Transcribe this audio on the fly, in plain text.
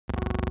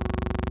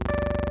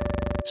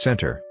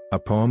Center, a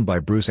poem by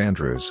Bruce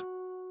Andrews.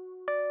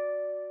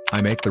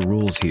 I make the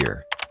rules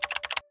here.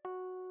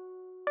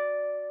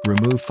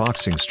 Remove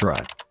foxing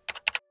strut.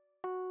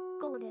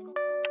 Golden.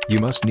 You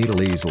must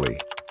needle easily.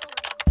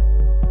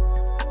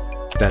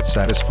 That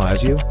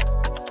satisfies you?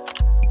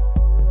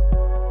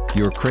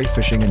 You're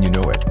crayfishing and you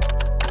know it.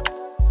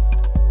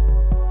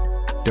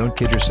 Don't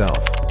kid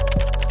yourself.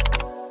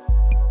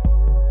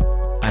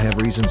 I have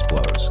reasons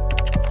blows.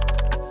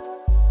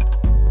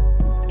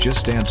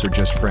 Just answer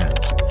just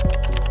friends.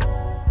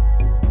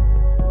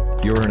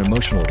 You're an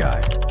emotional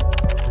guy.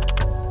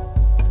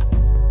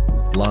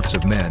 Lots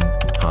of men,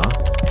 huh?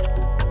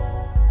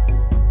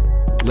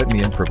 Let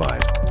me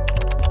improvise.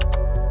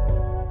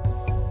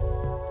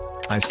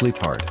 I sleep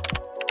hard.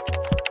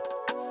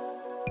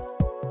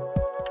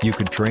 You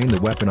could train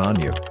the weapon on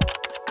you.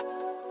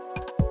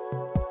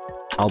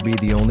 I'll be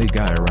the only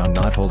guy around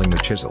not holding the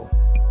chisel.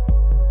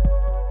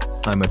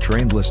 I'm a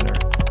trained listener.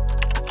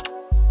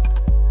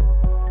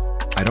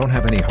 I don't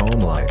have any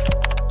home life.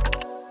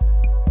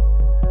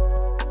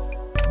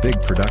 Big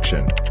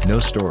production, no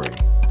story.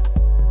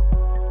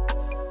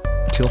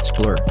 Tilts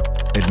blur,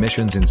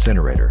 admissions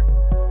incinerator.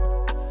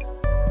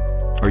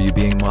 Are you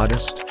being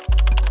modest?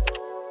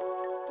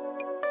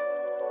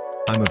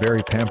 I'm a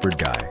very pampered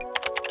guy.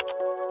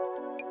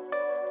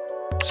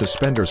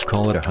 Suspenders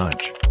call it a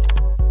hunch.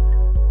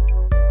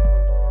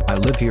 I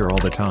live here all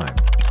the time.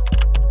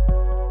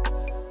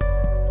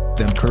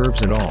 Them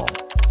curves and all.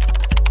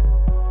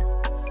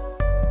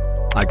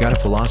 I got a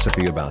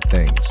philosophy about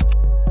things.